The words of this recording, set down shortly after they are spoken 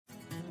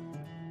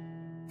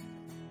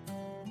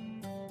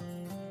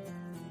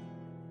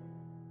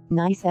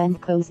Nice and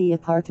cozy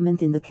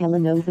apartment in the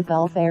Calanova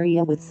Golf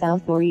area with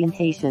south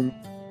orientation.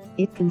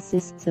 It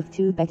consists of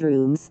 2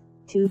 bedrooms,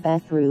 2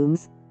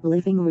 bathrooms,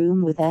 living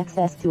room with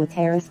access to a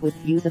terrace with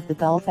views of the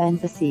Gulf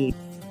and the sea.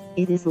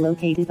 It is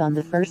located on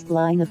the first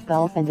line of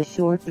Gulf and a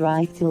short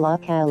drive to La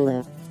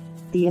Cala.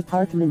 The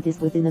apartment is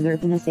within an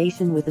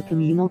urbanization with a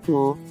communal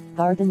pool,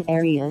 garden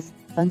areas,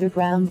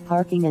 underground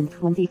parking and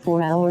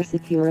 24-hour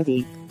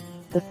security.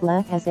 The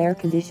flat has air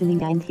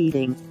conditioning and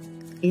heating.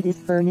 It is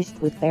furnished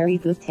with very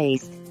good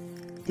taste.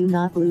 Do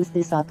not lose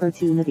this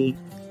opportunity.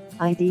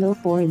 Ideal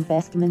for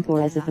investment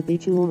or as a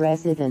habitual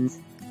residence.